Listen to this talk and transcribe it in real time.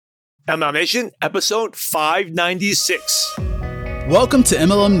MLM Nation, episode 596. Welcome to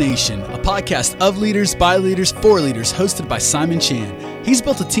MLM Nation, a podcast of leaders, by leaders, for leaders, hosted by Simon Chan. He's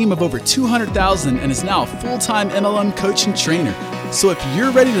built a team of over 200,000 and is now a full-time MLM coach and trainer. So if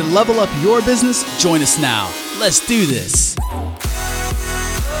you're ready to level up your business, join us now. Let's do this.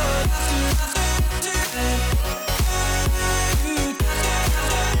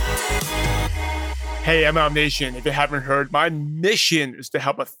 Hey, MLM Nation, if you haven't heard, my mission is to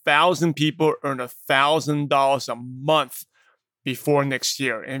help 1,000 people earn $1,000 a month before next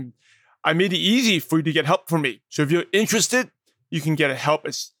year. And I made it easy for you to get help from me. So if you're interested, you can get help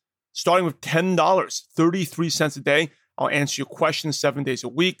starting with $10, 33 cents a day. I'll answer your questions 7 days a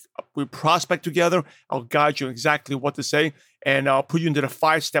week. We prospect together. I'll guide you exactly what to say. And I'll put you into the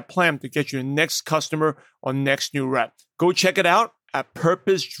 5-step plan to get your next customer or next new rep. Go check it out at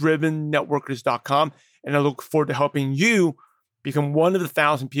purposedrivennetworkers.com. And I look forward to helping you become one of the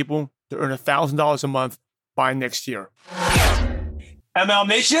 1,000 people to earn $1,000 a month by next year. MLM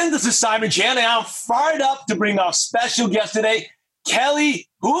Nation, this is Simon Chan, and I'm fired up to bring our special guest today, Kellie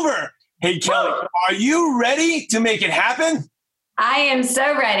Hoover. Hey, Kellie, are you ready to make it happen? I am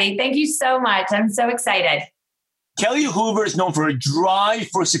so ready. Thank you so much. I'm so excited. Kellie Hoover is known for a drive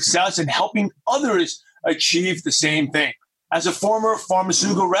for success and helping others achieve the same thing. As a former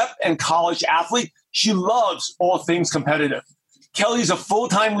pharmaceutical rep and college athlete, she loves all things competitive. Kellie is a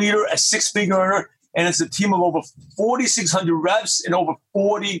full-time leader, a six-figure earner, and it's a team of over 4,600 reps and over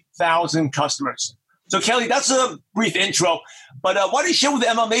 40,000 customers. So, Kellie, that's a brief intro, but why don't you share with the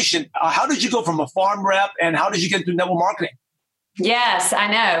MLM Nation, how did you go from a farm rep and how did you get into network marketing? Yes,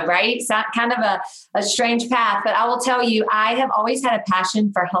 I know, right? It's not kind of a strange path, but I will tell you, I have always had a passion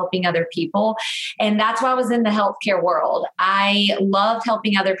for helping other people. And that's why I was in the healthcare world. I loved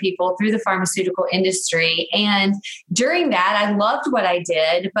helping other people through the pharmaceutical industry. And during that, I loved what I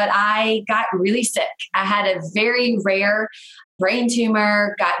did, but I got really sick. I had a very rare brain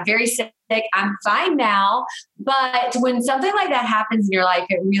tumor, got very sick. I'm fine now. But when something like that happens in your life,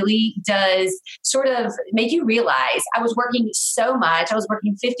 it really does sort of make you realize I was working so much. I was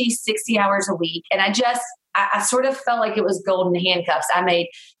working 50, 60 hours a week. And I sort of felt like it was golden handcuffs. I made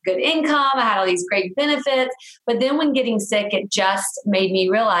good income. I had all these great benefits. But then when getting sick, it just made me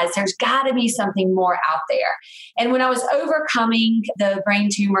realize there's got to be something more out there. And when I was overcoming the brain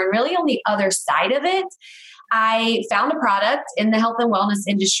tumor and really on the other side of it, I found a product in the health and wellness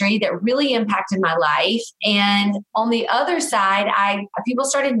industry that really impacted my life. And on the other side, people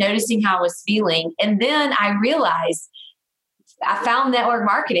started noticing how I was feeling. And then I realized I found network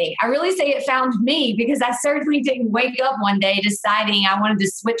marketing. I really say it found me because I certainly didn't wake up one day deciding I wanted to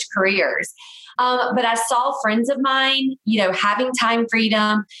switch careers. But I saw friends of mine, having time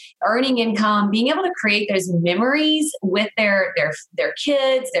freedom, earning income, being able to create those memories with their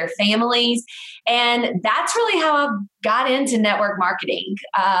kids, their families. And that's really how I got into network marketing,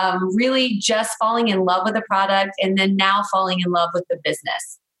 really just falling in love with the product and then now falling in love with the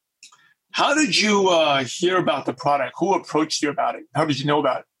business. How did you hear about the product? Who approached you about it? How did you know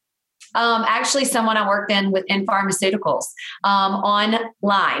about it? Actually, someone I worked in pharmaceuticals,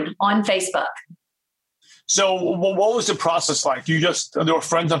 online, on Facebook. So what was the process like? There were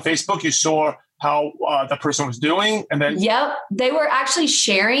friends on Facebook, you saw how that person was doing, and then... Yep. They were actually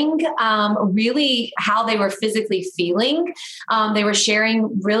sharing really how they were physically feeling. They were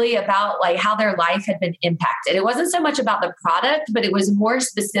sharing really about like how their life had been impacted. It wasn't so much about the product, but it was more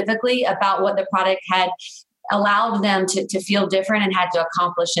specifically about what the product had allowed them to feel different and had to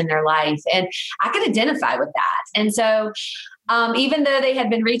accomplish in their life. And I could identify with that. And so even though they had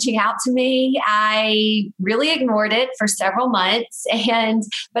been reaching out to me, I really ignored it for several months.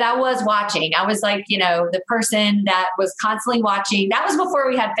 But I was watching. I was like, the person that was constantly watching. That was before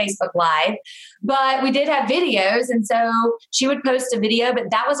we had Facebook Live, but we did have videos. And so she would post a video,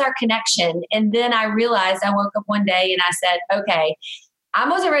 but that was our connection. And then I realized, I woke up one day and I said, okay, I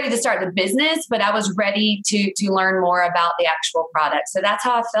wasn't ready to start the business, but I was ready to learn more about the actual product. So that's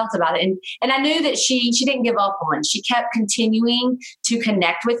how I felt about it. And I knew that she didn't give up on. She kept continuing to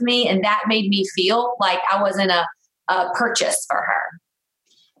connect with me. And that made me feel like I wasn't a purchase for her.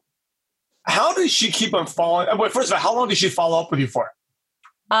 How did she keep on following? Well, first of all, how long did she follow up with you for?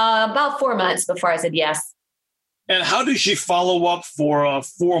 About 4 months before I said yes. And how did she follow up for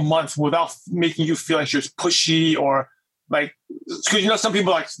 4 months without making you feel like she was pushy or like, because some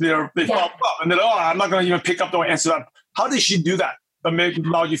people they follow up and they're I'm not going to even pick up the answer. How did she do that? But maybe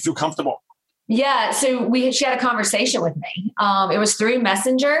allow you feel comfortable. Yeah. So she had a conversation with me. It was through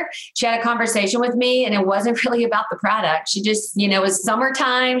Messenger. She had a conversation with me and it wasn't really about the product. She just, it was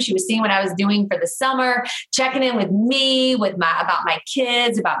summertime. She was seeing what I was doing for the summer, checking in with me, about my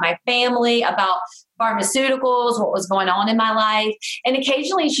kids, about my family, about pharmaceuticals, what was going on in my life. And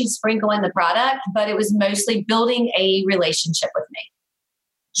occasionally she'd sprinkle in the product, but it was mostly building a relationship with me.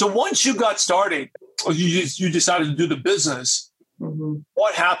 So once you got started, you decided to do the business,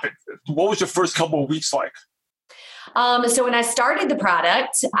 what happened? What was your first couple of weeks like? So when I started the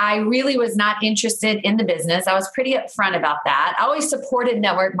product, I really was not interested in the business. I was pretty upfront about that. I always supported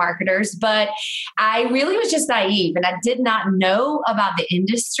network marketers, but I really was just naive and I did not know about the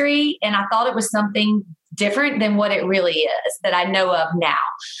industry. And I thought it was something different than what it really is that I know of now.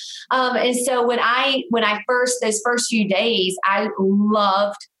 And so those first few days, I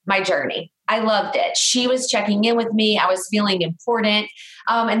loved my journey. I loved it. She was checking in with me. I was feeling important.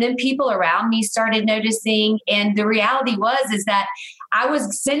 And then people around me started noticing. And the reality is that I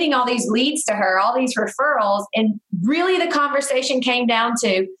was sending all these leads to her, all these referrals. And really the conversation came down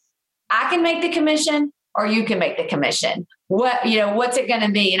to, I can make the commission or you can make the commission. What's it going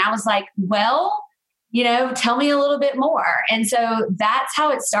to be? And I was like, well, tell me a little bit more. And so that's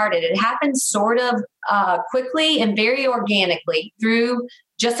how it started. It happened sort of quickly and very organically through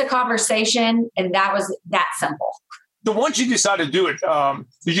just a conversation. And that was that simple. So once you decided to do it,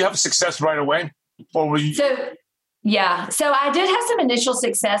 did you have success right away? Or were you... So I did have some initial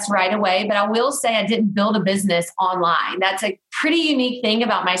success right away, but I will say I didn't build a business online. That's a pretty unique thing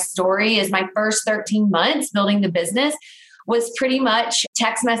about my story is my first 13 months building the business was pretty much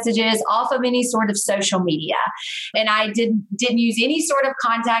text messages off of any sort of social media. And I didn't use any sort of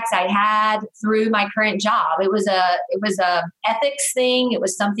contacts I had through my current job. It was a ethics thing. It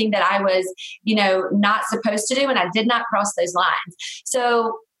was something that I was, not supposed to do. And I did not cross those lines.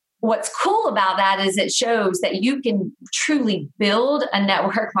 So what's cool about that is it shows that you can truly build a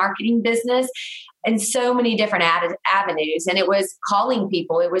network marketing business in so many different avenues. And it was calling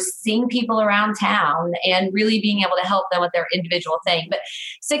people, it was seeing people around town and really being able to help them with their individual thing. But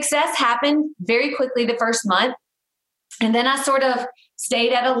success happened very quickly the first month. And then I sort of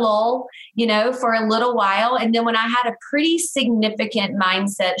stayed at a lull, for a little while. And then when I had a pretty significant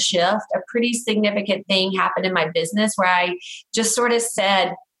mindset shift, a pretty significant thing happened in my business where I just sort of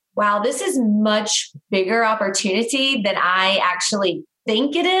said, wow, this is much bigger opportunity than I actually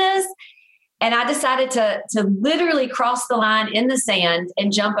think it is. And I decided to literally cross the line in the sand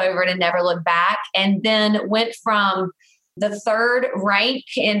and jump over it and never look back. And then went from the third rank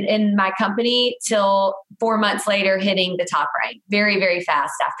in my company till 4 months later hitting the top rank very, very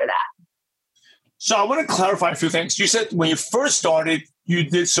fast after that. So I want to clarify a few things. You said when you first started, you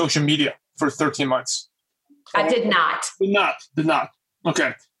did social media for 13 months. I did not. Did not.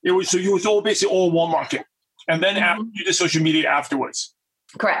 Okay. It was all basically all one market. And then after, you did social media afterwards.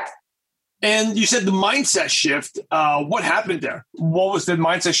 Correct. And you said the mindset shift. What happened there? What was the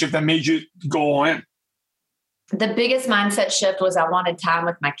mindset shift that made you go all in? The biggest mindset shift was I wanted time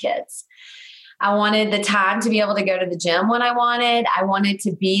with my kids. I wanted the time to be able to go to the gym when I wanted. I wanted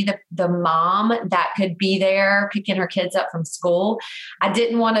to be the mom that could be there picking her kids up from school. I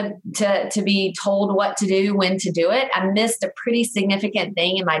didn't want to be told what to do, when to do it. I missed a pretty significant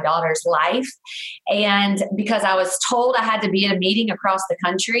thing in my daughter's life. And because I was told I had to be at a meeting across the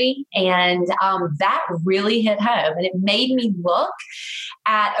country, and that really hit home. And it made me look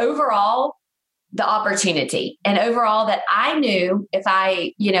at overall the opportunity and overall that I knew if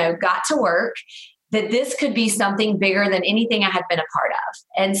I, got to work, that this could be something bigger than anything I had been a part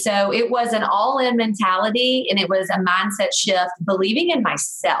of. And so it was an all-in mentality and it was a mindset shift, believing in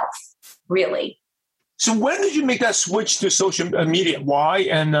myself, really. So when did you make that switch to social media? Why?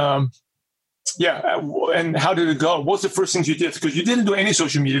 And and how did it go? What's the first things you did? Because you didn't do any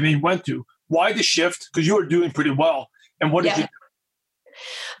social media, then you went to. Why the shift? Because you were doing pretty well. And what did you do?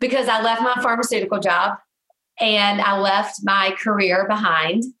 Because I left my pharmaceutical job and I left my career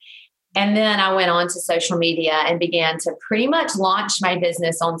behind. And then I went on to social media and began to pretty much launch my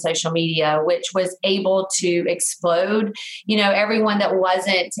business on social media, which was able to explode, everyone that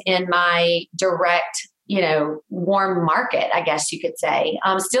wasn't in my direct, warm market, I guess you could say.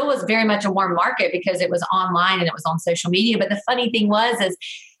 Still was very much a warm market because it was online and it was on social media. But the funny thing is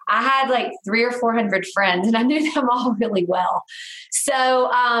I had like 300 or 400 friends and I knew them all really well. So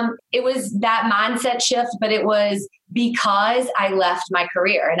it was that mindset shift, but it was because I left my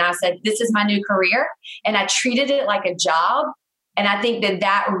career and I said, this is my new career. And I treated it like a job. And I think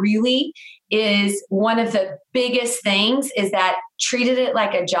that really is one of the biggest things is that treated it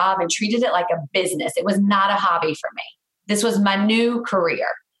like a job and treated it like a business. It was not a hobby for me. This was my new career.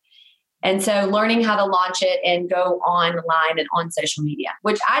 And so learning how to launch it and go online and on social media,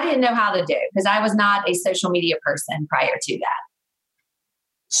 which I didn't know how to do because I was not a social media person prior to that.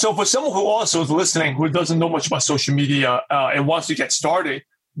 So for someone who also is listening, who doesn't know much about social media and wants to get started,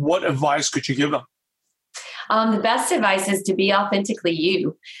 what advice could you give them? The best advice is to be authentically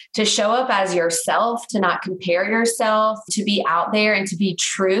you, to show up as yourself, to not compare yourself, to be out there and to be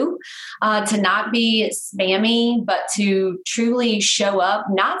true, to not be spammy, but to truly show up,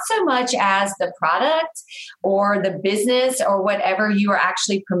 not so much as the product or the business or whatever you are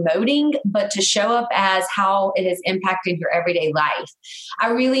actually promoting, but to show up as how it has impacted your everyday life. I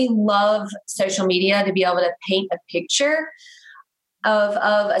really love social media to be able to paint a picture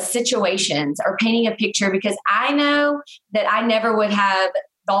of situations or painting a picture, because I know that I never would have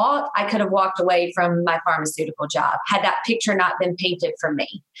thought I could have walked away from my pharmaceutical job had that picture not been painted for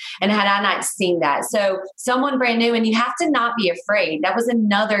me and had I not seen that. So someone brand new, and you have to not be afraid. That was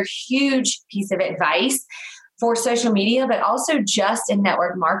another huge piece of advice for social media, but also just in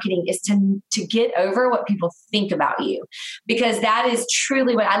network marketing, is to get over what people think about you, because that is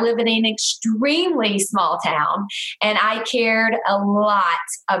truly what I live in an extremely small town. And I cared a lot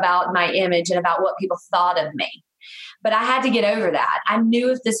about my image and about what people thought of me. But I had to get over that. I knew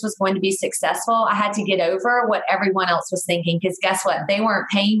if this was going to be successful, I had to get over what everyone else was thinking, because guess what? They weren't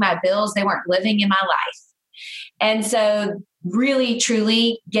paying my bills. They weren't living in my life. And so really,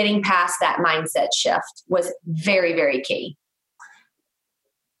 truly getting past that mindset shift was very, very key.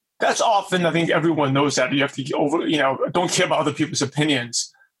 That's often, I think everyone knows that you have to don't care about other people's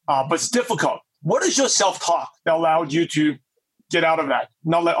opinions, but it's difficult. What is your self-talk that allowed you to get out of that,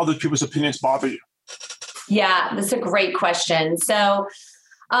 not let other people's opinions bother you? Yeah, that's a great question. So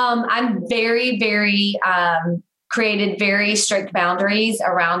I'm very, very created very strict boundaries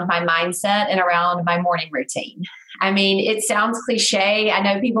around my mindset and around my morning routine. I mean, it sounds cliche. I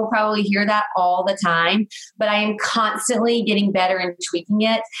know people probably hear that all the time, but I am constantly getting better and tweaking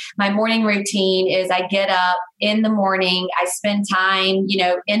it. My morning routine is I get up in the morning. I spend time,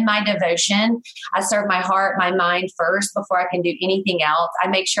 in my devotion. I serve my heart, my mind first before I can do anything else. I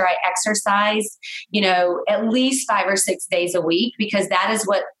make sure I exercise, at least 5 or 6 days a week, because that is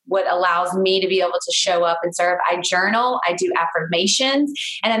what allows me to be able to show up and serve. I journal, I do affirmations,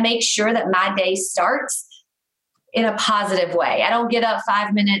 and I make sure that my day starts in a positive way. I don't get up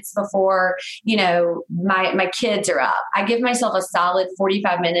 5 minutes before, my kids are up. I give myself a solid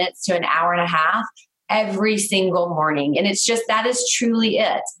 45 minutes to an hour and a half every single morning. And it's just, that is truly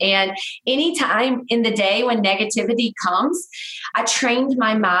it. And anytime in the day when negativity comes, I trained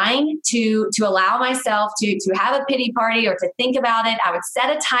my mind to allow myself to have a pity party or to think about it. I would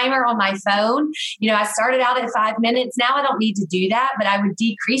set a timer on my phone. I started out at 5 minutes. Now I don't need to do that, but I would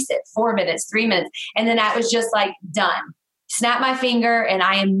decrease it 4 minutes, 3 minutes. And then I was just like, done. Snap my finger and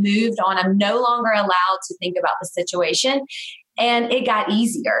I am moved on. I'm no longer allowed to think about the situation. And it got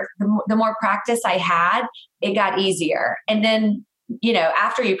easier. The more practice I had, it got easier. And then,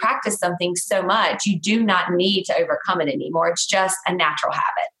 after you practice something so much, you do not need to overcome it anymore. It's just a natural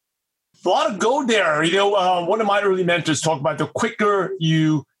habit. A lot of go there. One of my early mentors talked about the quicker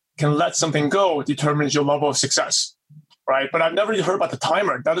you can let something go determines your level of success, right? But I've never heard about the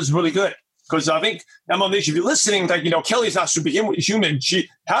timer. That is really good. Because I think, MLM Nation, if you're listening, Kellie's not superhuman. She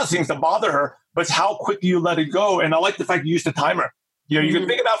has things that bother her, but it's how quickly you let it go. And I like the fact you use the timer. You can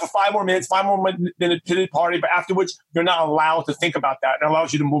think about it for 5 more minutes, 5 more minute pity party, but afterwards, you're not allowed to think about that. It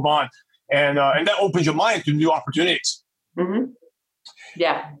allows you to move on. And that opens your mind to new opportunities. Mm-hmm.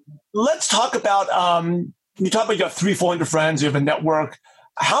 Yeah. Let's talk about, you talk about you have 300-400 friends, you have a network.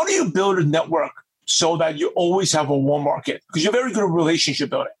 How do you build a network so that you always have a warm market? Because you're very good at relationship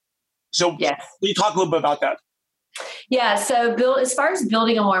building. So yes. Can you talk a little bit about that? Yeah. So as far as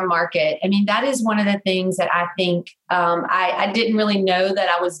building a warm market, that is one of the things that I think I didn't really know that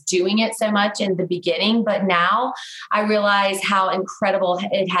I was doing it so much in the beginning, but now I realize how incredible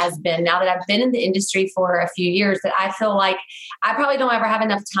it has been now that I've been in the industry for a few years, that I feel like I probably don't ever have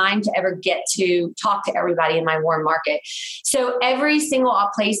enough time to ever get to talk to everybody in my warm market. So every single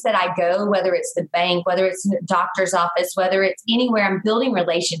place that I go, whether it's the bank, whether it's the doctor's office, whether it's anywhere, I'm building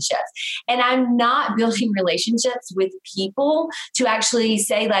relationships. And I'm not building relationships with people to actually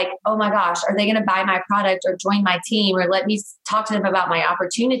say like, oh my gosh, are they going to buy my product or join my team? team or let me talk to them about my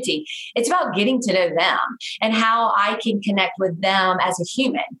opportunity. It's about getting to know them and how I can connect with them as a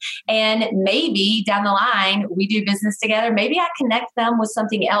human. And maybe down the line, we do business together. Maybe I connect them with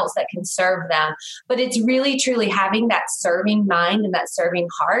something else that can serve them. But it's really, truly having that serving mind and that serving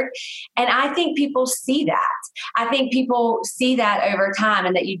heart. And I think people see that. I think people see that over time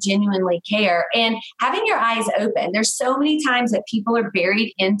and that you genuinely care. And having your eyes open. There's so many times that people are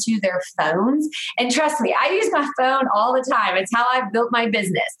buried into their phones. And trust me, I use my phone all the time. It's how I've built my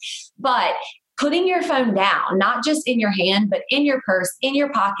business. But putting your phone down, not just in your hand, but in your purse, in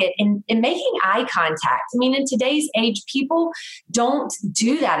your pocket, and making eye contact. I mean, in today's age, people don't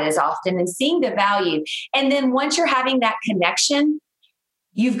do that as often, and seeing the value. And then once you're having that connection,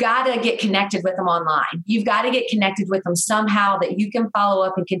 you've got to get connected with them online. You've got to get connected with them somehow that you can follow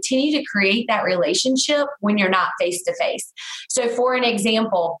up and continue to create that relationship when you're not face to face. So for an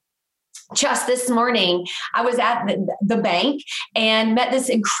example, just this morning, I was at the bank and met this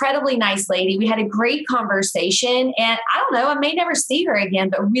incredibly nice lady. We had a great conversation, and I don't know, I may never see her again,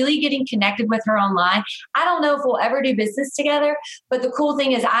 but really getting connected with her online. I don't know if we'll ever do business together, but the cool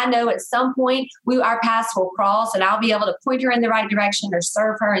thing is I know at some point our paths will cross and I'll be able to point her in the right direction or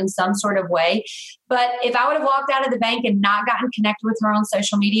serve her in some sort of way. But if I would have walked out of the bank and not gotten connected with her on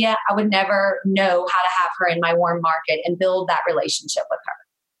social media, I would never know how to have her in my warm market and build that relationship with her.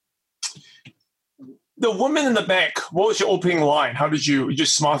 The woman in the bank, what was your opening line? How did you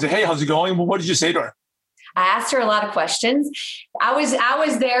just smile and say, hey, how's it going? Well, what did you say to her? I asked her a lot of questions. I was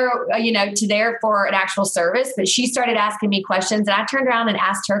there, there for an actual service, but she started asking me questions and I turned around and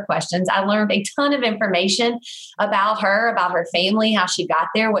asked her questions. I learned a ton of information about her family, how she got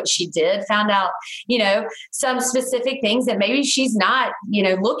there, what she did, found out, some specific things that maybe she's not,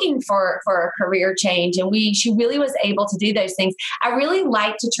 looking for a career change. And she really was able to do those things. I really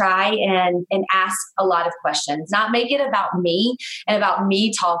like to try and ask a lot of questions, not make it about me and about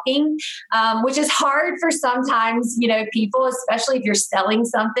me talking, which is hard for sometimes, people, especially if you're selling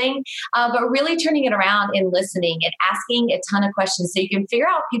something, but really turning it around and listening and asking a ton of questions so you can figure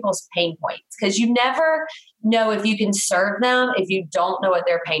out people's pain points, because you never know if you can serve them if you don't know what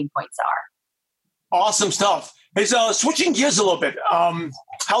their pain points are. Awesome stuff. Hey, so switching gears a little bit.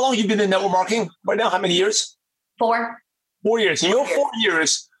 How long have you been in network marketing right now? How many years? 4. 4 years. In your 4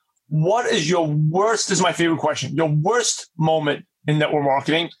 years, what is your worst, this is my favorite question, your worst moment in network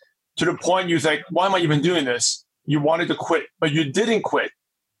marketing to the point you think, why am I even doing this? You wanted to quit, but you didn't quit.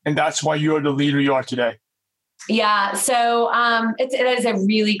 And that's why you're the leader you are today. Yeah. So it is a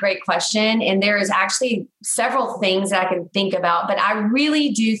really great question. And there is actually several things that I can think about, but I really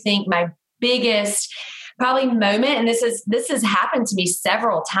do think my biggest probably moment, and this has happened to me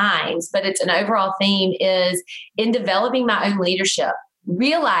several times, but it's an overall theme, is in developing my own leadership.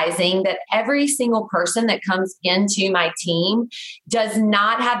 Realizing that every single person that comes into my team does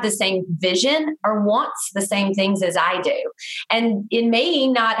not have the same vision or wants the same things as I do. And it may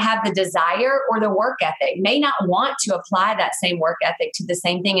not have the desire or the work ethic, may not want to apply that same work ethic to the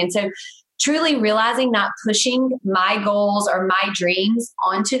same thing. And so truly realizing, not pushing my goals or my dreams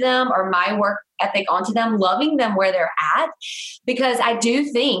onto them or my work ethic onto them, loving them where they're at. Because I do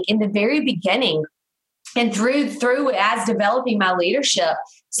think in the very beginning, and through as developing my leadership,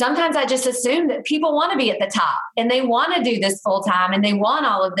 sometimes I just assume that people want to be at the top and they want to do this full time and they want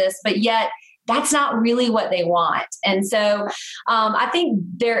all of this, but yet that's not really what they want. And so I think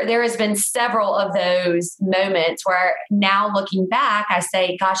there has been several of those moments where now looking back, I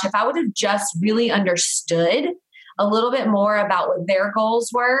say, gosh, if I would have just really understood a little bit more about what their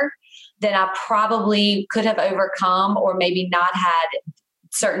goals were, then I probably could have overcome or maybe not had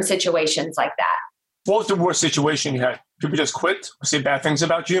certain situations like that. What was the worst situation you had? People just quit or say bad things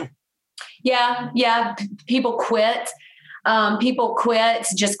about you? Yeah. People quit.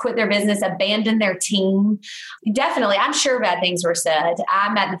 Just quit their business, abandon their team. Definitely. I'm sure bad things were said.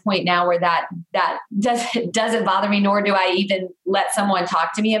 I'm at the point now where that doesn't bother me, nor do I even let someone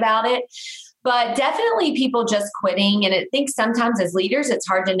talk to me about it. But definitely people just quitting. And I think sometimes as leaders, it's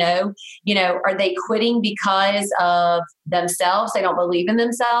hard to know, are they quitting because of themselves? They don't believe in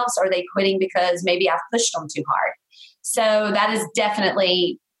themselves. Or are they quitting because maybe I've pushed them too hard? So that has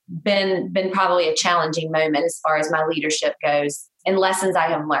definitely been probably a challenging moment as far as my leadership goes and lessons I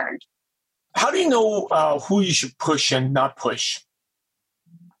have learned. How do you know who you should push and not push?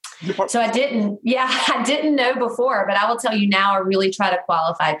 So I didn't know before, but I will tell you now, I really try to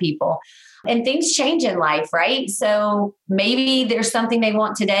qualify people. And things change in life, right? So maybe there's something they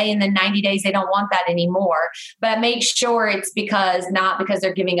want today and then 90 days, they don't want that anymore. But I make sure it's not because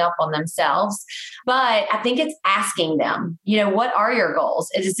they're giving up on themselves. But I think it's asking them, what are your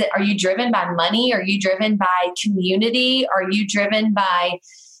goals? Are you driven by money? Are you driven by community? Are you driven by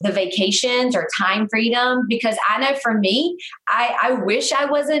the vacations or time freedom? Because I know for me, I wish I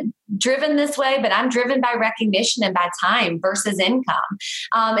wasn't driven this way, but I'm driven by recognition and by time versus income.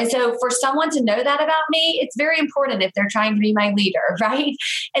 And so for someone to know that about me, it's very important if they're trying to be my leader, right?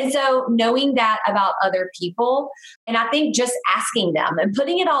 And so knowing that about other people, and I think just asking them and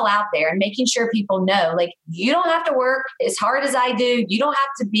putting it all out there and making sure people know, like, you don't have to work as hard as I do. You don't have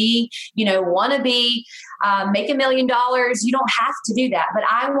to be, want to be, make $1 million. You don't have to do that. But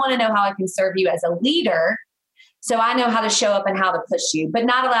I want to know how I can serve you as a leader, so I know how to show up and how to push you, but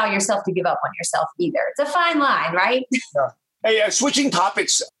not allow yourself to give up on yourself either. It's a fine line, right? Yeah. Hey, switching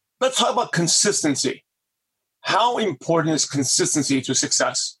topics, let's talk about consistency. How important is consistency to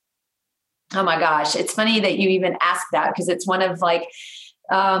success? Oh my gosh. It's funny that you even asked that, because it's one of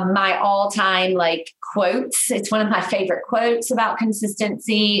my all-time quotes. It's one of my favorite quotes about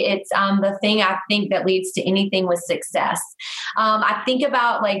consistency. It's the thing I think that leads to anything with success. I think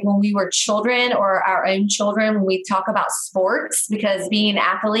about when we were children or our own children, when we talk about sports, because being an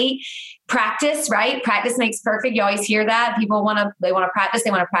athlete, practice, right? Practice makes perfect. You always hear that. People want to practice.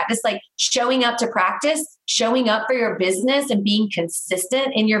 They want to practice. Showing up to practice, showing up for your business and being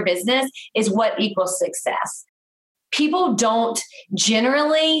consistent in your business is what equals success. People don't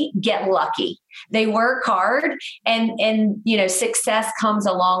generally get lucky. They work hard and success comes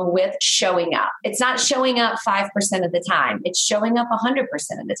along with showing up. It's not showing up 5% of the time. It's showing up 100%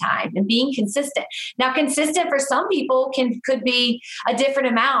 of the time and being consistent. Now, consistent for some people could be a different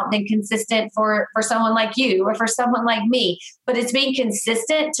amount than consistent for someone like you or for someone like me, but it's being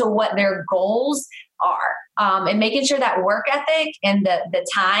consistent to what their goals are, and making sure that work ethic and the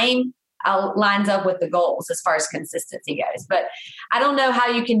time lines up with the goals as far as consistency goes. But I don't know how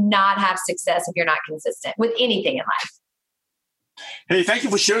you can not have success if you're not consistent with anything in life. Hey, thank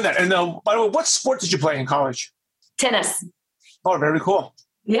you for sharing that. And by the way, what sport did you play in college? Tennis. Oh, very cool.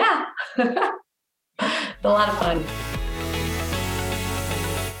 Yeah. A lot of fun.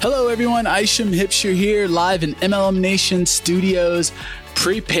 Hello, everyone. Isham Hipshire here, live in MLM Nation Studios,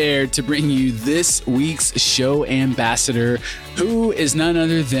 prepared to bring you this week's show ambassador, who is none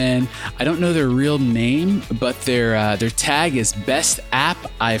other than, I don't know their real name, but their tag is Best App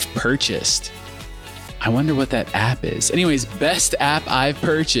I've Purchased. I wonder what that app is. Anyways, Best App I've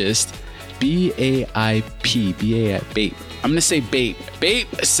Purchased, B-A-I-P, B-A-I-P. I'm going to say Bape.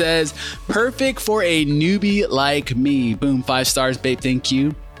 Bape says, perfect for a newbie like me. Boom, 5 stars, Bape, thank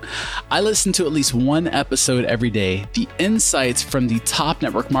you. I listen to at least one episode every day. The insights from the top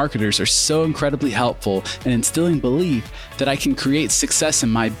network marketers are so incredibly helpful in instilling belief that I can create success in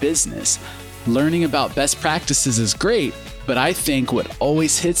my business. Learning about best practices is great, but I think what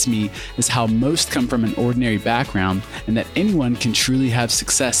always hits me is how most come from an ordinary background and that anyone can truly have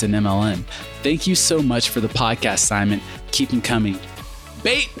success in MLM. Thank you so much for the podcast, Simon. Keep them coming.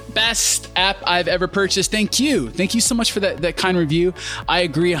 Bait, best app I've ever purchased. Thank you. Thank you so much for that kind review. I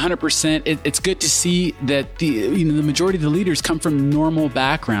agree 100%. It's good to see that the majority of the leaders come from normal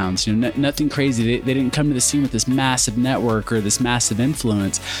backgrounds. Nothing crazy. They didn't come to the scene with this massive network or this massive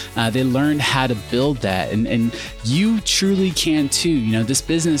influence. They learned how to build that, and you truly can too. This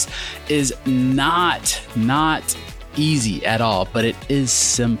business is not easy at all, but it is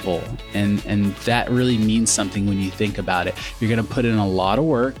simple, and that really means something when you think about it. You're going to put in a lot of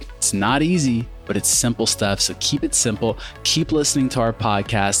work. It's not easy, but it's simple stuff. So keep it simple. Keep listening to our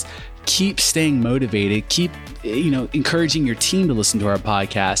podcast. Keep staying motivated. Keep encouraging your team to listen to our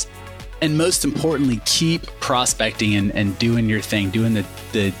podcast, and most importantly, keep prospecting and doing your thing, doing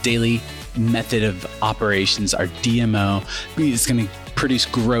the daily method of operations. Our DMO is going to produce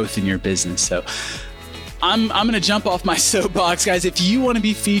growth in your business. So I'm going to jump off my soapbox, guys. If you want to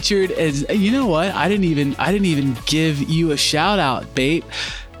be featured as, I didn't even give you a shout out, Bape.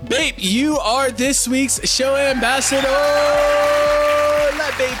 Bape, you are this week's show ambassador.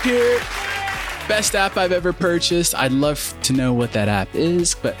 Let Bape hear it. Best app I've ever purchased. I'd love to know what that app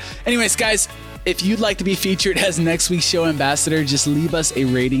is. But anyways, guys, if you'd like to be featured as next week's show ambassador, just leave us a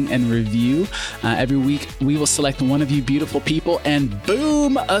rating and review. Every week, we will select one of you beautiful people, and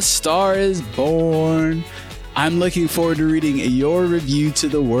boom, a star is born. I'm looking forward to reading your review to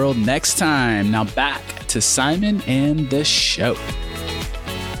the world next time. Now back to Simon and the show.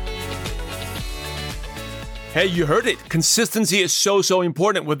 Hey, you heard it. Consistency is so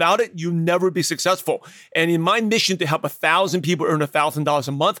important. Without it, you'll never be successful. And in my mission to help 1,000 people earn $1,000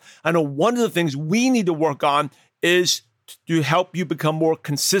 a month, I know one of the things we need to work on is to help you become more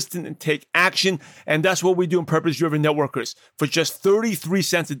consistent and take action. And that's what we do in Purpose Driven Networkers. For just 33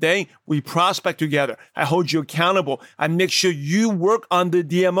 cents a day, we prospect together. I hold you accountable. I make sure you work on the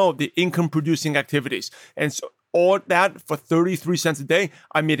DMO, the income producing activities. And so all that for 33 cents a day,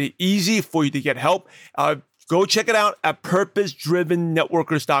 I made it easy for you to get help. Go check it out at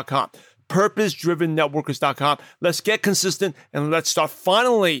purposedrivennetworkers.com. Purposedrivennetworkers.com. Let's get consistent and let's start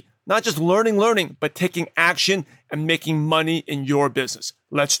finally not just learning, but taking action and making money in your business.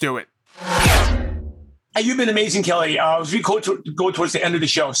 Let's do it. Hey, you've been amazing, Kellie. As we go towards the end of the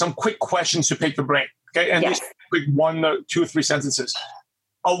show, some quick questions to pick the brain. Okay, and just quick 1, 2, 3 sentences.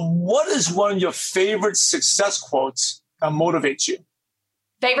 What is one of your favorite success quotes that motivates you?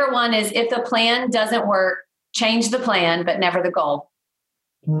 Favorite one is, if the plan doesn't work, change the plan, but never the goal.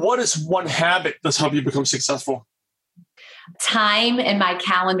 What is one habit that's helped you become successful? Time and my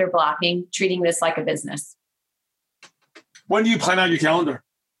calendar blocking, treating this like a business. When do you plan out your calendar?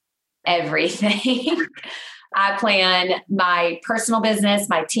 Everything. I plan my personal business,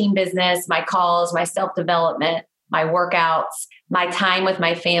 my team business, my calls, my self-development, my workouts, my time with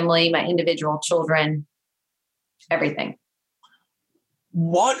my family, my individual children, everything.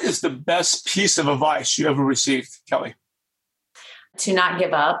 What is the best piece of advice you ever received, Kellie? To not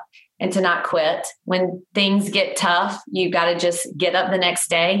give up and to not quit. When things get tough, you got to just get up the next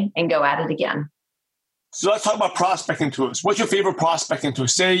day and go at it again. So let's talk about prospecting tools. What's your favorite prospecting tool?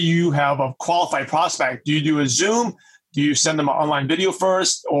 Say you have a qualified prospect. Do you do a Zoom? Do you send them an online video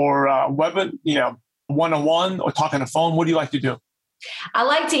first, or one-on-one, or talk on the phone? What do you like to do? I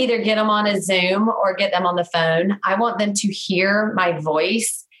like to either get them on a Zoom or get them on the phone. I want them to hear my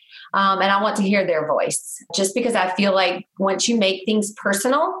voice, and I want to hear their voice, just because I feel like once you make things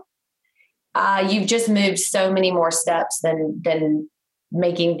personal, you've just moved so many more steps than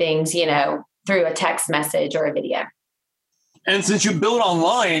making things, through a text message or a video. And since you build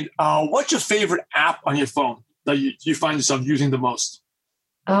online, what's your favorite app on your phone that you find yourself using the most?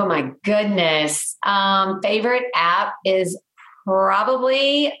 Oh my goodness. Favorite app is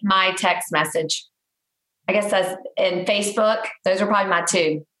probably my text message. I guess that's in Facebook. Those are probably my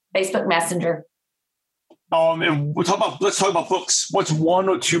two. Facebook Messenger. And let's talk about books. What's 1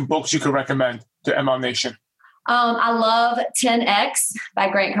 or 2 books you could recommend to MLM Nation? I love 10X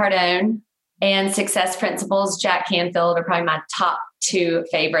by Grant Cardone and Success Principles, Jack Canfield, are probably my top 2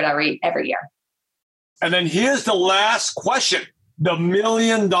 favorite I read every year. And then here's the last question, the $1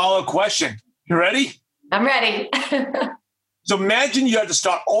 million question. You ready? I'm ready. So imagine you had to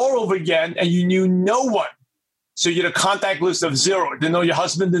start all over again and you knew no one. So you had a contact list of 0. Didn't know your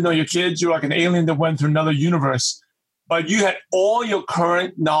husband, didn't know your kids. You're like an alien that went to another universe. But you had all your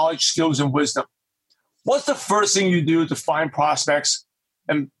current knowledge, skills, and wisdom. What's the first thing you do to find prospects,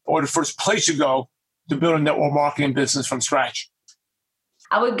 or the first place you go to build a network marketing business from scratch?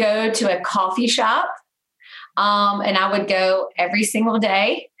 I would go to a coffee shop, and I would go every single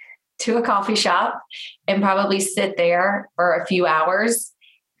day to a coffee shop and probably sit there for a few hours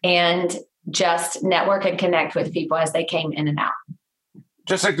and just network and connect with people as they came in and out.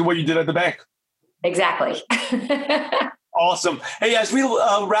 Just like the way you did at the bank. Exactly. Awesome. Hey, as we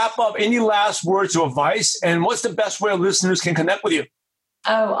wrap up, any last words of advice, and what's the best way listeners can connect with you?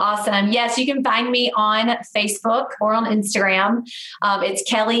 Oh, awesome. Yes, you can find me on Facebook or on Instagram. It's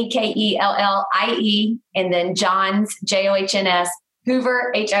Kellie, Kellie, and then Johns, Johns, Hoover,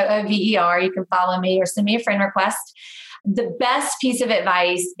 Hoover. You can follow me or send me a friend request. The best piece of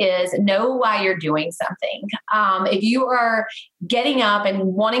advice is know why you're doing something. If you are getting up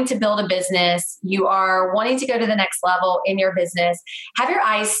and wanting to build a business, you are wanting to go to the next level in your business, have your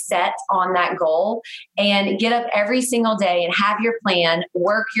eyes set on that goal and get up every single day and have your plan,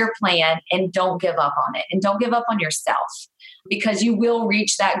 work your plan, and don't give up on it. And don't give up on yourself, because you will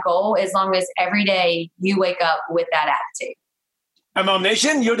reach that goal as long as every day you wake up with that attitude. MLM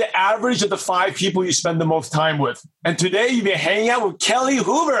Nation, you're the average of the 5 people you spend the most time with. And today you've been hanging out with Kellie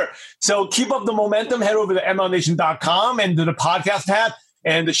Hoover. So keep up the momentum. Head over to MLMNation.com and to the podcast tab,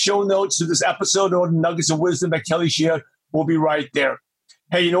 and the show notes to this episode, or the nuggets of wisdom that Kellie shared, will be right there.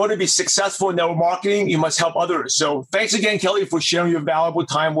 Hey, in order to be successful in network marketing, you must help others. So thanks again, Kellie, for sharing your valuable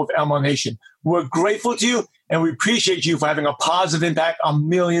time with MLM Nation. We're grateful to you, and we appreciate you for having a positive impact on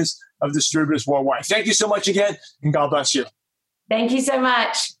millions of distributors worldwide. Thank you so much again, and God bless you. Thank you so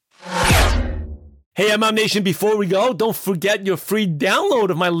much. Hey, MLM Nation, before we go, don't forget your free download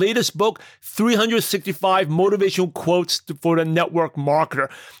of my latest book, 365 Motivational Quotes for the Network Marketer.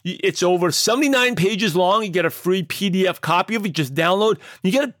 It's over 79 pages long. You get a free PDF copy of it. Just download.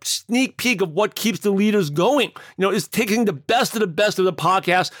 You get a sneak peek of what keeps the leaders going. It's taking the best of the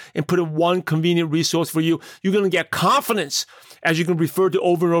podcast and put in one convenient resource for you. You're going to get confidence as you can refer to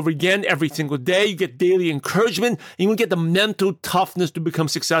over and over again every single day. You get daily encouragement. And you're going to get the mental toughness to become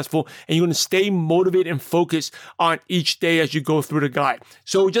successful. And you're going to stay motivated and focused on each day as you go through the guide.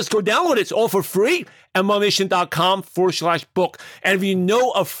 So just go download it. It's all for free. MLMNation.com/book. And if you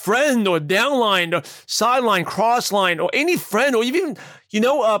know a friend or downline or sideline, crossline, or any friend or even,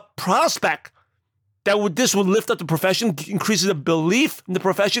 a prospect this would lift up the profession, increases the belief in the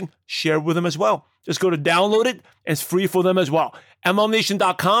profession, share with them as well. Just go to download it, and it's free for them as well.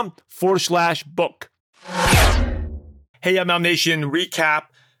 MLMNation.com/book. Hey, MLM Nation, recap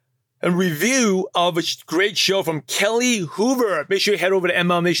and review of a great show from Kellie Hoover. Make sure you head over to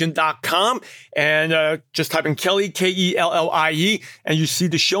MLMNation.com and just type in Kellie, Kellie, and you see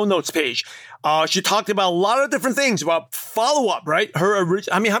the show notes page. She talked about a lot of different things about follow-up, right? How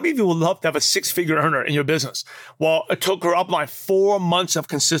many of you would love to have a six-figure earner in your business? Well, it took her up like 4 months of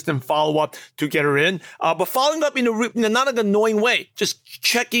consistent follow-up to get her in. But following up in not an annoying way, just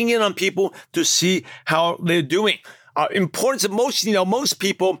checking in on people to see how they're doing. Importance of most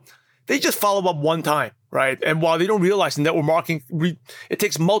people, they just follow up one time, right? And while they don't realize in network marketing, it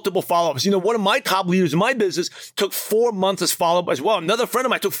takes multiple follow-ups. One of my top leaders in my business took 4 months as follow-up as well. Another friend of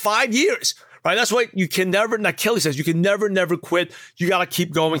mine took 5 years, right? That's why you can never, like Kellie says, you can never quit. You got to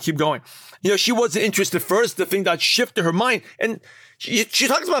keep going. She wasn't interested first. The thing that shifted her mind. And she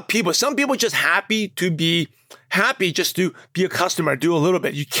talks about people. Some people are just happy to be just to be a customer, do a little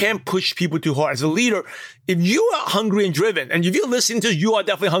bit. You can't push people too hard. As a leader, if you are hungry and driven, and if you're listening to this, you are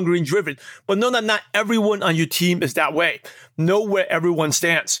definitely hungry and driven, but know that not everyone on your team is that way. Know where everyone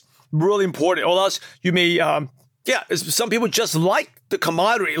stands. Really important. Or else you may, some people just like the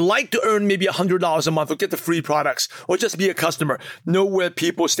commodity, like to earn maybe $100 a month or get the free products or just be a customer. Know where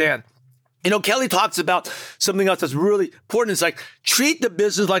people stand. Kellie talks about something else that's really important. It's like, treat the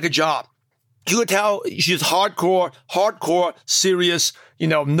business like a job. You could tell she's hardcore, serious,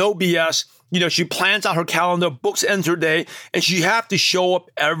 no BS. She plans out her calendar, books ends her day, and she have to show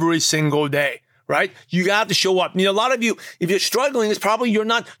up every single day, right? You have to show up. A lot of you, if you're struggling, it's probably you're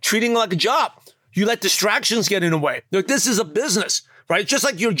not treating it like a job. You let distractions get in the way. Look, this is a business, right? Just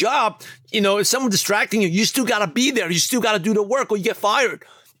like your job, if someone's distracting you, you still got to be there. You still got to do the work or you get fired.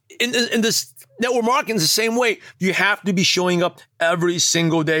 In this network marketing is the same way. You have to be showing up every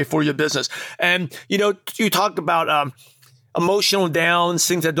single day for your business. And, you talked about emotional downs,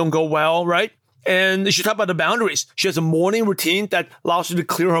 things that don't go well, right? And she talked about the boundaries. She has a morning routine that allows her to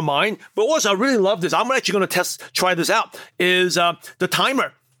clear her mind. But also, I really love this. I'm actually going to try this out, is the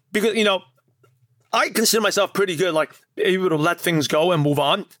timer. Because, I consider myself pretty good, like able to let things go and move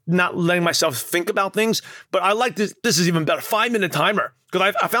on, not letting myself think about things. But I like this. This is even better. 5-minute timer.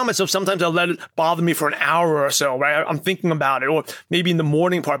 Because I found myself sometimes I let it bother me for an hour or so, right? I'm thinking about it, or maybe in the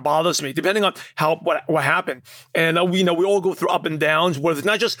morning part bothers me, depending on what happened. And we all go through up and downs, where it's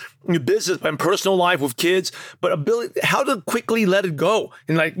not just in your business, but in personal life with kids, but how to quickly let it go,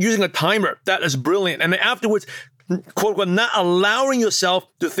 and like using a timer. That is brilliant. And then afterwards, quote unquote, not allowing yourself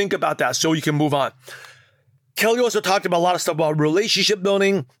to think about that so you can move on. Kellie also talked about a lot of stuff about relationship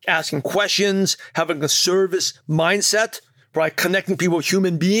building, asking questions, having a service mindset, right? Connecting people with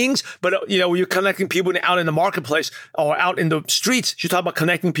human beings. But, when you're connecting people out in the marketplace or out in the streets, she talked about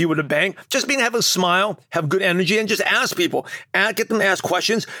connecting people to the bank. Just have a smile, have good energy, and just ask people. Get them to ask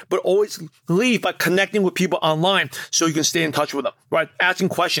questions, but always leave by connecting with people online so you can stay in touch with them, right? Asking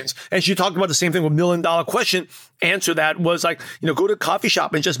questions. And she talked about the same thing with $1 Million Question. Answer that was like, go to a coffee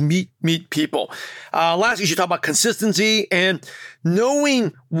shop and just meet people. Lastly, she talked about consistency and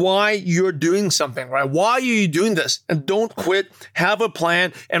knowing why you're doing something, right? Why are you doing this? And don't quit. Have a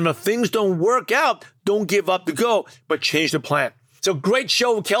plan. And if things don't work out, don't give up the go, but change the plan. So great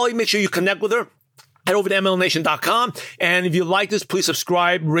show with Kellie. Make sure you connect with her. Head over to MLMNation.com. And if you like this, please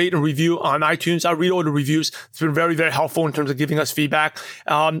subscribe, rate, and review on iTunes. I read all the reviews. It's been very, very helpful in terms of giving us feedback.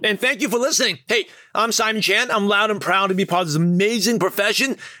 And thank you for listening. Hey, I'm Simon Chan. I'm loud and proud to be part of this amazing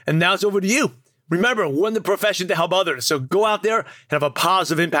profession. And now it's over to you. Remember, we're in the profession to help others. So go out there and have a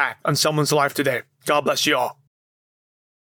positive impact on someone's life today. God bless you all.